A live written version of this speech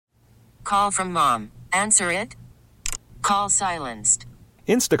Call from mom. Answer it. Call silenced.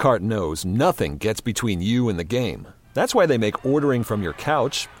 Instacart knows nothing gets between you and the game. That's why they make ordering from your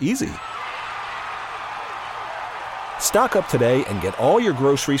couch easy. Stock up today and get all your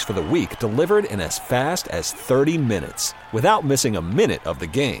groceries for the week delivered in as fast as 30 minutes without missing a minute of the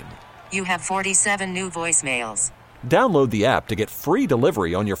game. You have 47 new voicemails. Download the app to get free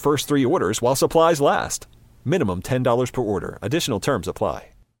delivery on your first 3 orders while supplies last. Minimum $10 per order. Additional terms apply.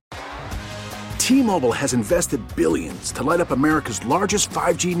 T-Mobile has invested billions to light up America's largest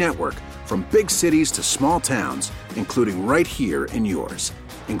 5G network, from big cities to small towns, including right here in yours.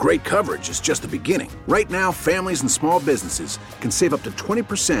 And great coverage is just the beginning. Right now, families and small businesses can save up to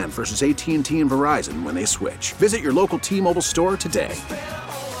 20% versus AT&T and Verizon when they switch. Visit your local T-Mobile store today.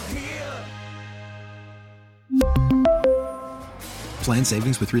 Plan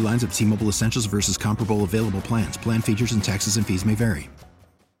savings with 3 lines of T-Mobile Essentials versus comparable available plans. Plan features and taxes and fees may vary.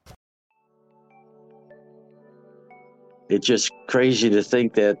 It's just crazy to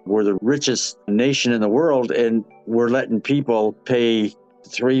think that we're the richest nation in the world and we're letting people pay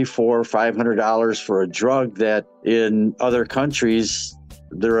 $300, $400, $500 for a drug that in other countries,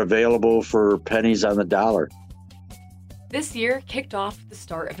 they're available for pennies on the dollar. This year kicked off the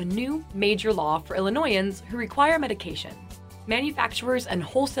start of a new major law for Illinoisans who require medication. Manufacturers and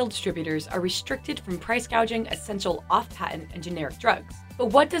wholesale distributors are restricted from price gouging essential off-patent and generic drugs. But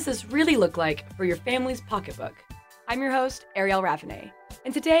what does this really look like for your family's pocketbook? I'm your host, Ariel Ravenay,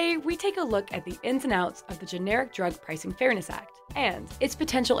 and today we take a look at the ins and outs of the Generic Drug Pricing Fairness Act and its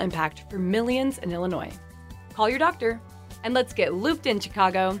potential impact for millions in Illinois. Call your doctor, and let's get looped in,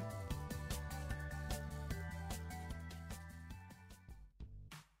 Chicago.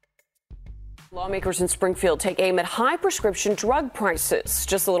 Lawmakers in Springfield take aim at high prescription drug prices.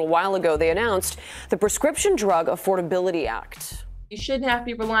 Just a little while ago, they announced the Prescription Drug Affordability Act. You shouldn't have to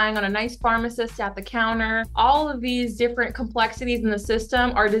be relying on a nice pharmacist at the counter. All of these different complexities in the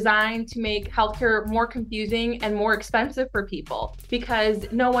system are designed to make healthcare more confusing and more expensive for people because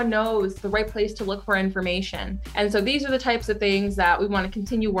no one knows the right place to look for information. And so these are the types of things that we want to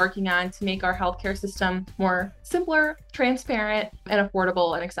continue working on to make our healthcare system more simpler, transparent, and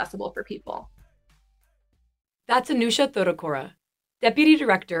affordable and accessible for people. That's Anusha Thorokora, Deputy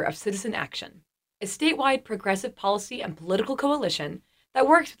Director of Citizen Action, a statewide progressive policy and political coalition that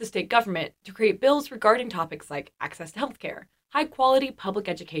works with the state government to create bills regarding topics like access to healthcare, high-quality public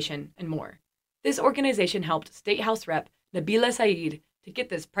education, and more. This organization helped State House Rep. Nabila Saeed to get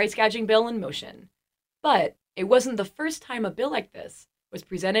this price gouging bill in motion. But it wasn't the first time a bill like this was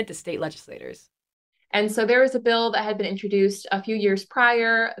presented to state legislators. And so there was a bill that had been introduced a few years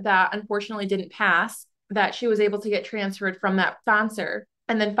prior that unfortunately didn't pass, that she was able to get transferred from that sponsor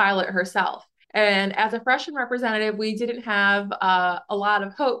and then file it herself. And as a freshman representative, we didn't have a lot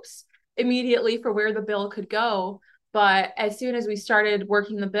of hopes immediately for where the bill could go. But as soon as we started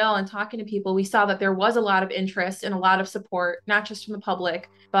working the bill and talking to people, we saw that there was a lot of interest and a lot of support, not just from the public,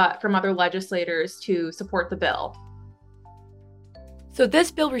 but from other legislators to support the bill. So this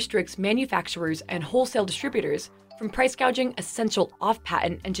bill restricts manufacturers and wholesale distributors from price gouging essential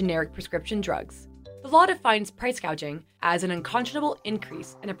off-patent and generic prescription drugs. The law defines price gouging as an unconscionable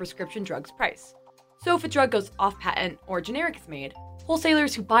increase in a prescription drug's price. So if a drug goes off-patent or generic is made,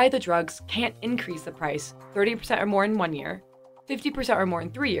 wholesalers who buy the drugs can't increase the price 30% or more in 1 year, 50% or more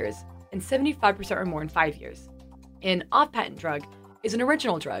in 3 years, and 75% or more in 5 years. An off-patent drug is an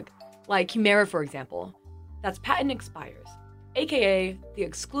original drug, like Humira, for example, that's patent expires, aka the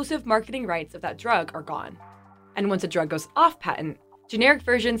exclusive marketing rights of that drug are gone. And once a drug goes off-patent, generic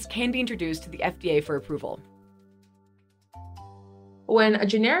versions can be introduced to the FDA for approval. When a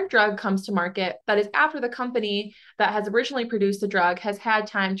generic drug comes to market, that is after the company that has originally produced the drug has had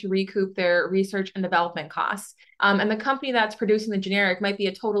time to recoup their research and development costs. And the company that's producing the generic might be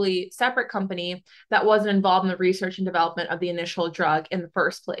a totally separate company that wasn't involved in the research and development of the initial drug in the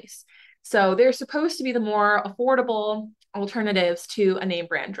first place. So they're supposed to be the more affordable alternatives to a name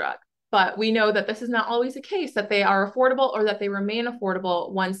brand drug. But we know that this is not always the case, that they are affordable or that they remain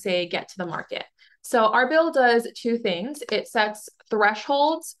affordable once they get to the market. So our bill does 2 things. It sets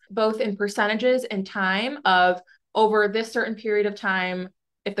thresholds, both in percentages and time of over this certain period of time.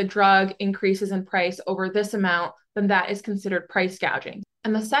 If the drug increases in price over this amount, then that is considered price gouging.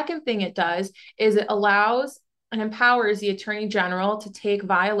 And the second thing it does is it allows and empowers the Attorney General to take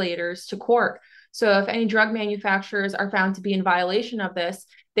violators to court. So if any drug manufacturers are found to be in violation of this,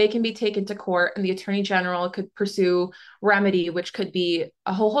 they can be taken to court and the Attorney General could pursue remedy, which could be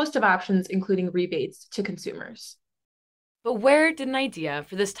a whole host of options, including rebates to consumers. But where did an idea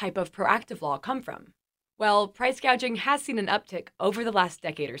for this type of proactive law come from? Well, price gouging has seen an uptick over the last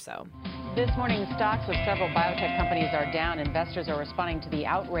decade or so. This morning, stocks of several biotech companies are down. Investors are responding to the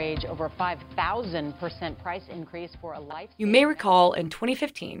outrage over a 5,000% price increase for a life. You may recall in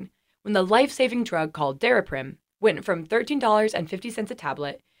 2015 when the life-saving drug called Daraprim went from $13.50 a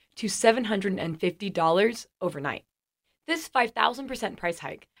tablet to $750 overnight. This 5,000% price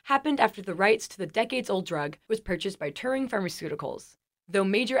hike happened after the rights to the decades-old drug was purchased by Turing Pharmaceuticals. Though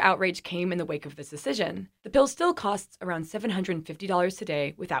major outrage came in the wake of this decision, the pill still costs around $750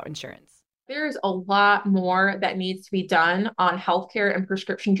 today without insurance. There's a lot more that needs to be done on healthcare and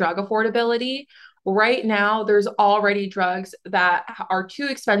prescription drug affordability. Right now, there's already drugs that are too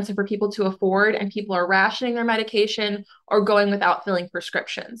expensive for people to afford, and people are rationing their medication or going without filling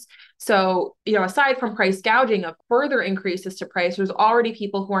prescriptions. So, aside from price gouging of further increases to price, there's already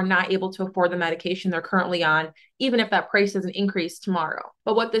people who are not able to afford the medication they're currently on, even if that price doesn't increase tomorrow.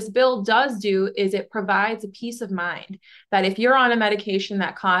 But what this bill does do is it provides a peace of mind that if you're on a medication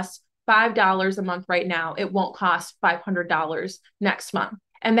that costs $5 a month right now, it won't cost $500 next month.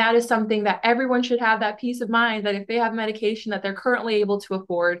 And that is something that everyone should have, that peace of mind that if they have medication that they're currently able to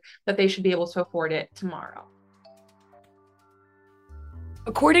afford, that they should be able to afford it tomorrow.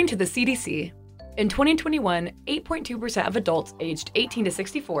 According to the CDC, in 2021, 8.2% of adults aged 18 to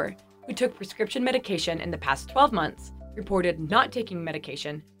 64 who took prescription medication in the past 12 months reported not taking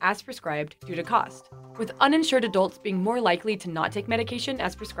medication as prescribed due to cost, with uninsured adults being more likely to not take medication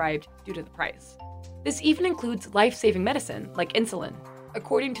as prescribed due to the price. This even includes life-saving medicine like insulin.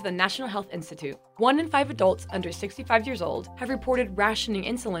 According to the National Health Institute, 1 in 5 adults under 65 years old have reported rationing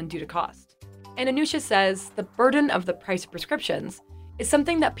insulin due to cost. And Anusha says the burden of the price of prescriptions is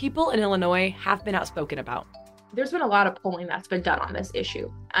something that people in Illinois have been outspoken about. There's been a lot of polling that's been done on this issue.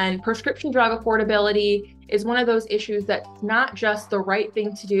 And prescription drug affordability is one of those issues that's not just the right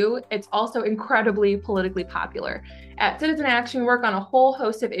thing to do, it's also incredibly politically popular. At Citizen Action, we work on a whole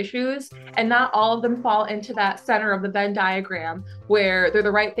host of issues, and not all of them fall into that center of the Venn diagram where they're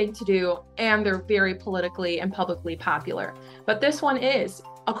the right thing to do and they're very politically and publicly popular. But this one is.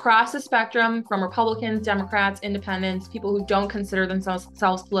 Across the spectrum, from Republicans, Democrats, independents, people who don't consider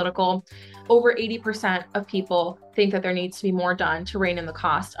themselves political, over 80% of people think that there needs to be more done to rein in the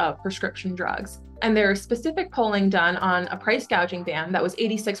cost of prescription drugs. And there's specific polling done on a price gouging ban that was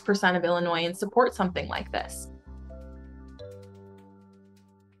 86% of Illinoisans support something like this.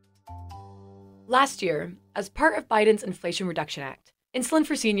 Last year, as part of Biden's Inflation Reduction Act, insulin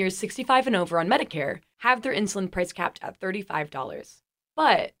for seniors 65 and over on Medicare have their insulin price capped at $35.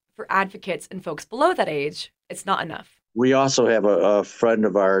 But for advocates and folks below that age, it's not enough. We also have a friend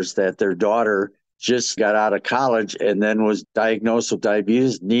of ours that their daughter just got out of college and then was diagnosed with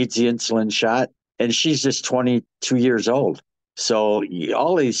diabetes, needs the insulin shot, and she's just 22 years old. So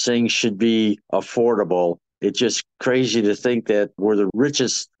all these things should be affordable. It's just crazy to think that we're the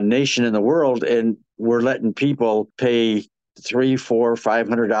richest nation in the world and we're letting people pay $300, $400,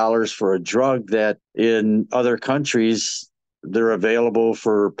 $500 for a drug that in other countries they're available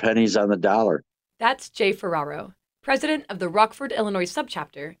for pennies on the dollar. That's Jay Ferraro, president of the Rockford, Illinois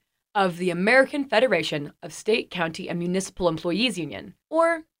subchapter of the American Federation of State, County, and Municipal Employees Union,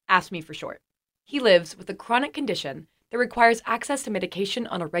 or AFSCME for short. He lives with a chronic condition that requires access to medication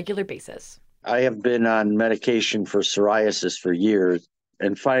on a regular basis. I have been on medication for psoriasis for years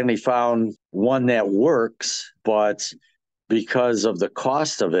and finally found one that works, but because of the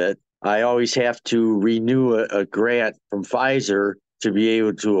cost of it, I always have to renew a grant from Pfizer to be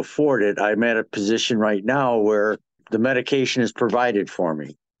able to afford it. I'm at a position right now where the medication is provided for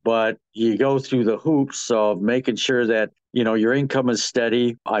me, but you go through the hoops of making sure that, your income is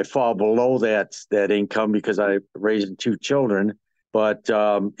steady. I fall below that income because I'm raising 2 children. But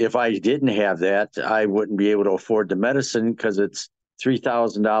if I didn't have that, I wouldn't be able to afford the medicine because it's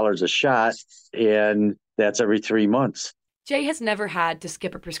 $3,000 a shot, and that's every 3 months. Jay has never had to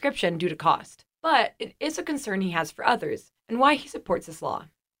skip a prescription due to cost, but it is a concern he has for others and why he supports this law.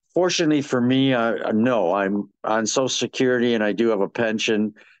 Fortunately for me, no, I'm on Social Security and I do have a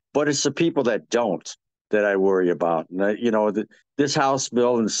pension, but it's the people that don't that I worry about. And this House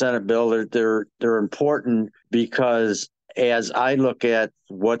bill and the Senate bill, they're important because as I look at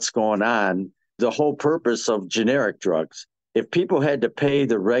what's going on, the whole purpose of generic drugs, if people had to pay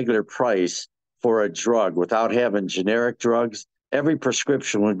the regular price for a drug without having generic drugs, every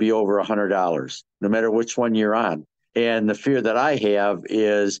prescription would be over $100, no matter which one you're on. And the fear that I have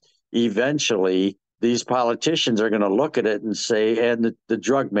is eventually these politicians are going to look at it and say, and the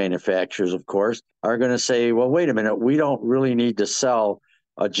drug manufacturers, of course, are going to say, well, wait a minute, we don't really need to sell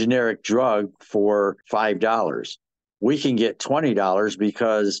a generic drug for $5. We can get $20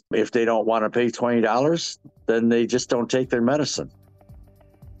 because if they don't want to pay $20, then they just don't take their medicine.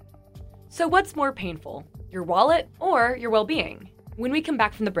 So what's more painful, your wallet or your well-being? When we come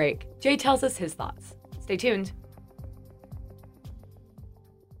back from the break, Jay tells us his thoughts. Stay tuned.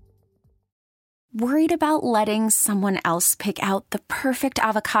 Worried about letting someone else pick out the perfect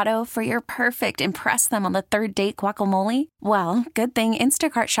avocado for your perfect impress them on the third date guacamole? Well, good thing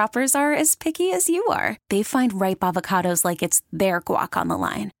Instacart shoppers are as picky as you are. They find ripe avocados like it's their guac on the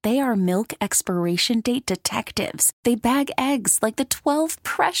line. They are milk expiration date detectives. They bag eggs like the 12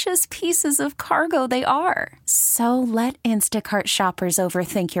 precious pieces of cargo they are. So let Instacart shoppers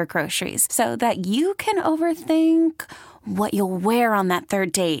overthink your groceries so that you can overthink what you'll wear on that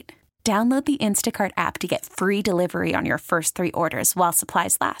third date. Download the Instacart app to get free delivery on your first 3 orders while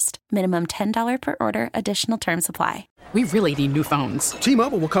supplies last. Minimum $10 per order. Additional terms apply. We really need new phones.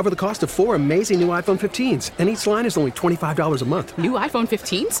 T-Mobile will cover the cost of 4 amazing new iPhone 15s, and each line is only $25 a month. New iPhone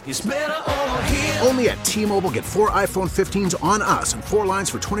 15s? It's better over here. Only at T-Mobile, get 4 iPhone 15s on us and 4 lines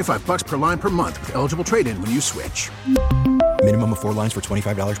for $25 per line per month with eligible trade-in when you switch. Minimum of 4 lines for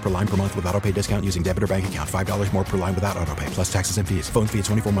 $25 per line per month with autopay discount using debit or bank account. $5 more per line without autopay, plus taxes and fees. Phone fee at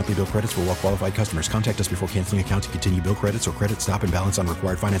 24 monthly bill credits for well-qualified customers. Contact us before canceling account to continue bill credits or credit stop and balance on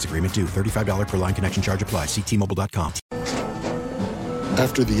required finance agreement due. $35 per line connection charge applies. See T-Mobile.com.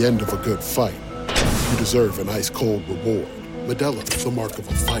 After the end of a good fight, you deserve an ice-cold reward. Modelo is the mark of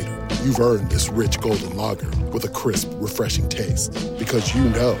a fighter. You've earned this rich golden lager with a crisp, refreshing taste. Because you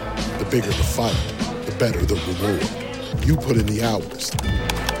know, the bigger the fight, the better the reward. You put in the hours,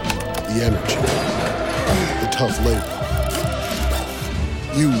 the energy, the tough labor.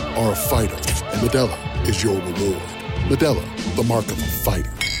 You are a fighter, and Modelo is your reward. Modelo, the mark of a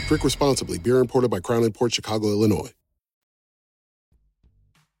fighter. Drink responsibly. Beer imported by Crown Imports, Chicago, Illinois.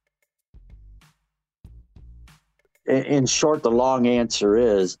 In short, the long answer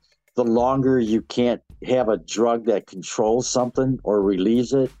is the longer you can't have a drug that controls something or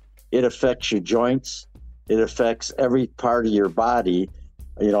relieves it, it affects your joints. It affects every part of your body.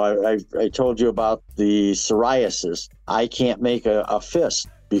 You know, I told you about the psoriasis. I can't make a fist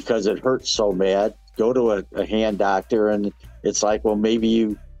because it hurts so bad. Go to a hand doctor and it's like, well, maybe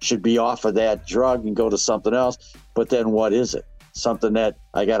you should be off of that drug and go to something else. But then what is it? Something that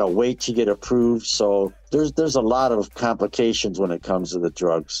I got to wait to get approved. So there's a lot of complications when it comes to the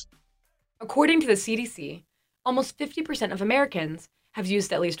drugs. According to the CDC, almost 50% of Americans have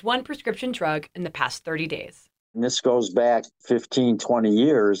used at least one prescription drug in the past 30 days. And this goes back 15, 20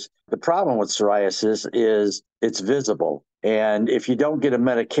 years. The problem with psoriasis is it's visible. And if you don't get a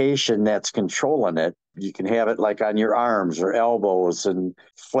medication that's controlling it, you can have it like on your arms or elbows and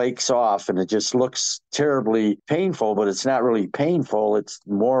flakes off, and it just looks terribly painful, but it's not really painful. It's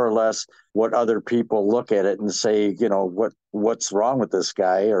more or less what other people look at it and say, you know, what's wrong with this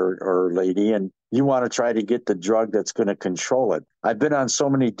guy or lady? And you want to try to get the drug that's going to control it. I've been on so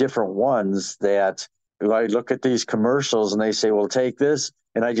many different ones that I look at these commercials and they say, well, take this.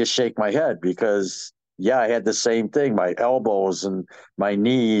 And I just shake my head because, yeah, I had the same thing. My elbows and my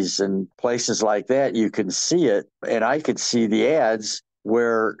knees and places like that, you can see it. And I could see the ads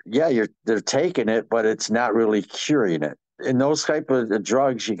where, yeah, they're taking it, but it's not really curing it. And those type of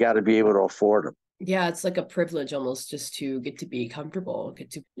drugs, you got to be able to afford them. Yeah, it's like a privilege almost just to get to be comfortable, get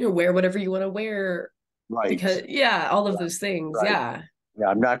to wear whatever you want to wear. Right. Because, all of those things. Right. Yeah. Yeah,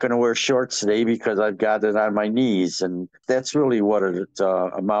 I'm not going to wear shorts today because I've got it on my knees. And that's really what it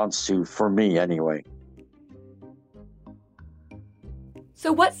amounts to for me anyway.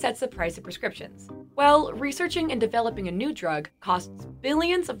 So what sets the price of prescriptions? Well, researching and developing a new drug costs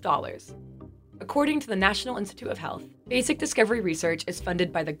billions of dollars. According to the National Institute of Health, basic discovery research is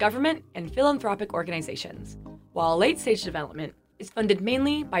funded by the government and philanthropic organizations, while late-stage development is funded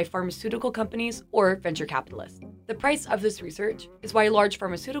mainly by pharmaceutical companies or venture capitalists. The price of this research is why large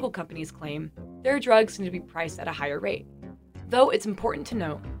pharmaceutical companies claim their drugs need to be priced at a higher rate. Though it's important to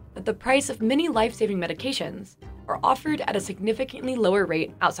note that the price of many life-saving medications are offered at a significantly lower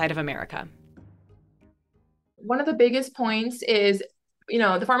rate outside of America. One of the biggest points is,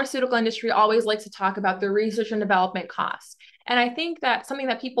 the pharmaceutical industry always likes to talk about the research and development costs. And I think that something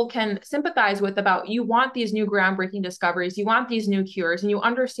that people can sympathize with about, you want these new groundbreaking discoveries, you want these new cures, and you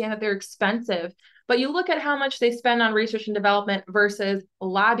understand that they're expensive, but you look at how much they spend on research and development versus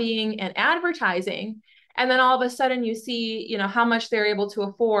lobbying and advertising. And then all of a sudden you see, how much they're able to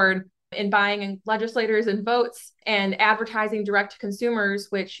afford in buying legislators and votes and advertising direct to consumers,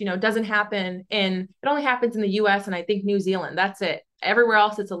 which, doesn't happen it only happens in the US and I think New Zealand. That's it. Everywhere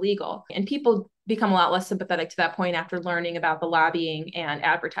else it's illegal. And people become a lot less sympathetic to that point after learning about the lobbying and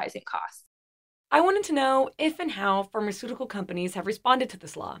advertising costs. I wanted to know if and how pharmaceutical companies have responded to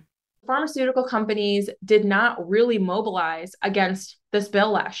this law. Pharmaceutical companies did not really mobilize against this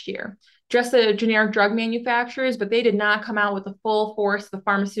bill last year. Just the generic drug manufacturers, but they did not come out with the full force of the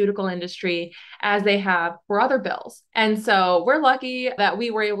pharmaceutical industry as they have for other bills. And so we're lucky that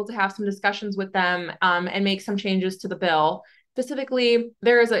we were able to have some discussions with them and make some changes to the bill. Specifically,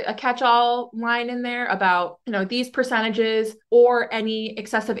 there is a catch-all line in there about, these percentages or any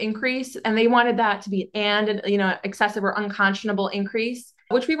excessive increase. And they wanted that to be excessive or unconscionable increase,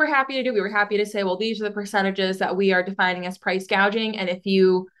 which we were happy to do. We were happy to say, well, these are the percentages that we are defining as price gouging. And if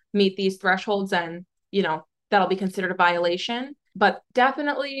you meet these thresholds, then, that'll be considered a violation. But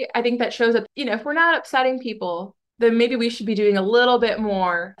definitely, I think that shows that, if we're not upsetting people, then maybe we should be doing a little bit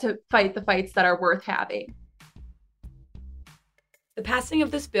more to fight the fights that are worth having. The passing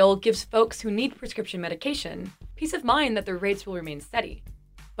of this bill gives folks who need prescription medication peace of mind that their rates will remain steady.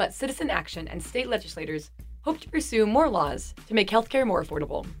 But Citizen Action and state legislators hope to pursue more laws to make healthcare more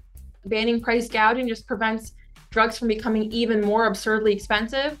affordable. Banning price gouging just prevents drugs from becoming even more absurdly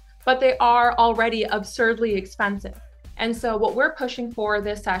expensive, but they are already absurdly expensive. And so what we're pushing for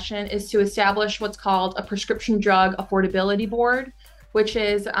this session is to establish what's called a Prescription Drug Affordability Board, which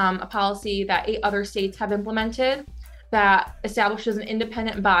is a policy that 8 other states have implemented that establishes an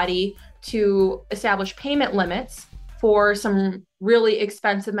independent body to establish payment limits for some really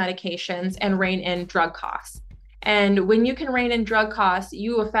expensive medications and rein in drug costs. And when you can rein in drug costs,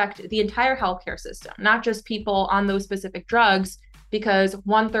 you affect the entire healthcare system, not just people on those specific drugs, because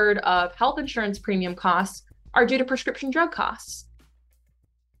 1/3 of health insurance premium costs are due to prescription drug costs.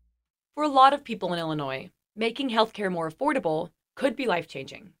 For a lot of people in Illinois, making healthcare more affordable could be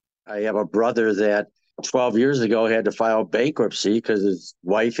life-changing. I have a brother that 12 years ago had to file bankruptcy because his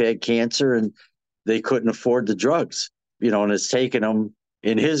wife had cancer and they couldn't afford the drugs, and it's taken him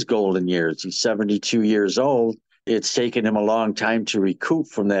in his golden years. He's 72 years old. It's taken him a long time to recoup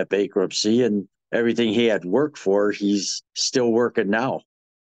from that bankruptcy, and everything he had worked for, he's still working now.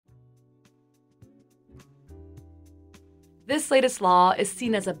 This latest law is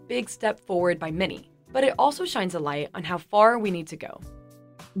seen as a big step forward by many, but it also shines a light on how far we need to go.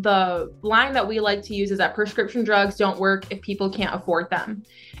 The line that we like to use is that prescription drugs don't work if people can't afford them.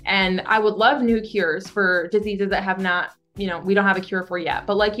 And I would love new cures for diseases that have not, we don't have a cure for yet.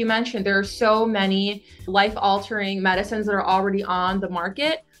 But like you mentioned, there are so many life-altering medicines that are already on the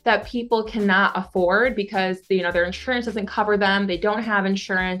market that people cannot afford because, their insurance doesn't cover them. They don't have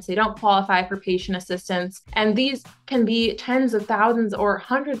insurance. They don't qualify for patient assistance. And these can be tens of thousands or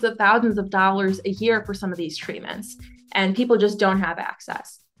hundreds of thousands of dollars a year for some of these treatments. And people just don't have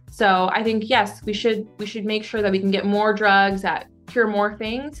access. So I think, yes, we should make sure that we can get more drugs that cure more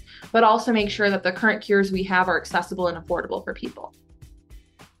things, but also make sure that the current cures we have are accessible and affordable for people.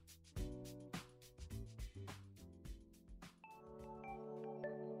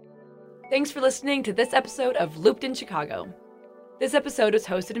 Thanks for listening to this episode of Looped in Chicago. This episode was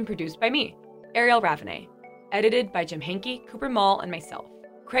hosted and produced by me, Ariel Ravenay, edited by Jim Hankey, Cooper Mall, and myself.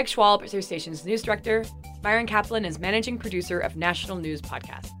 Craig Schwalb is our station's news director. Myron Kaplan is managing producer of National News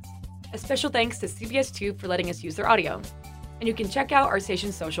Podcasts. A special thanks to CBS Tube for letting us use their audio. And you can check out our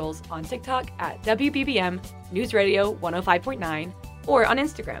station's socials on TikTok at WBBM News Radio 105.9 or on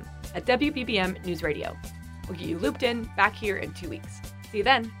Instagram at WBBM News Radio. We'll get you looped in back here in 2 weeks. See you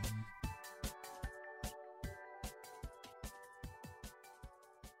then.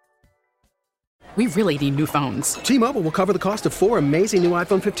 We really need new phones. T-Mobile will cover the cost of 4 amazing new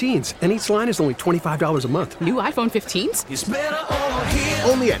iPhone 15s, and each line is only $25 a month. New iPhone 15s? It's better over here.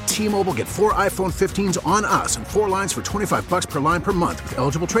 Only at T-Mobile, get 4 iPhone 15s on us and 4 lines for $25 per line per month with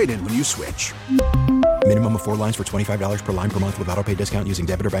eligible trade-in when you switch. Minimum of 4 lines for $25 per line per month with autopay discount using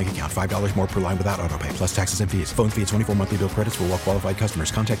debit or bank account. $5 more per line without autopay, plus taxes and fees. Phone fee at 24 monthly bill credits for well-qualified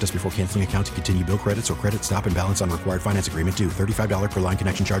customers. Contact us before canceling account to continue bill credits or credit stop and balance on required finance agreement due. $35 per line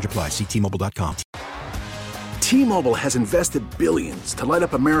connection charge applies. See T-Mobile.com. T-Mobile has invested billions to light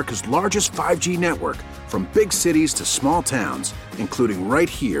up America's largest 5G network, from big cities to small towns, including right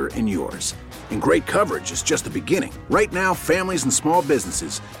here in yours. And great coverage is just the beginning. Right now, families and small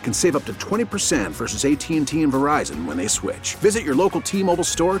businesses can save up to 20% versus AT&T and Verizon when they switch. Visit your local T-Mobile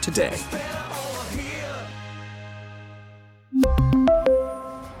store today.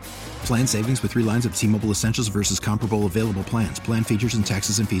 Plan savings with 3 lines of T-Mobile Essentials versus comparable available plans. Plan features and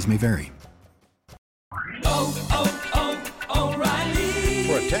taxes and fees may vary. O'Reilly.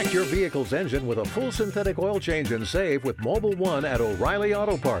 Protect your your vehicle's engine with a full synthetic oil change and save with Mobil 1 at O'Reilly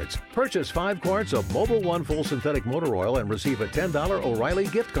Auto Parts. Purchase 5 quarts of Mobil 1 full synthetic motor oil and receive a $10 O'Reilly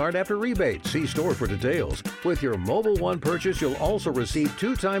gift card after rebate. See store for details. With your Mobil 1 purchase, you'll also receive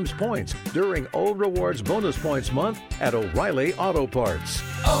 2 times points during O Rewards Bonus Points Month at O'Reilly Auto Parts.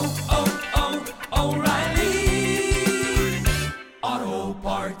 O'Reilly Auto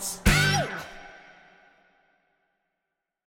Parts.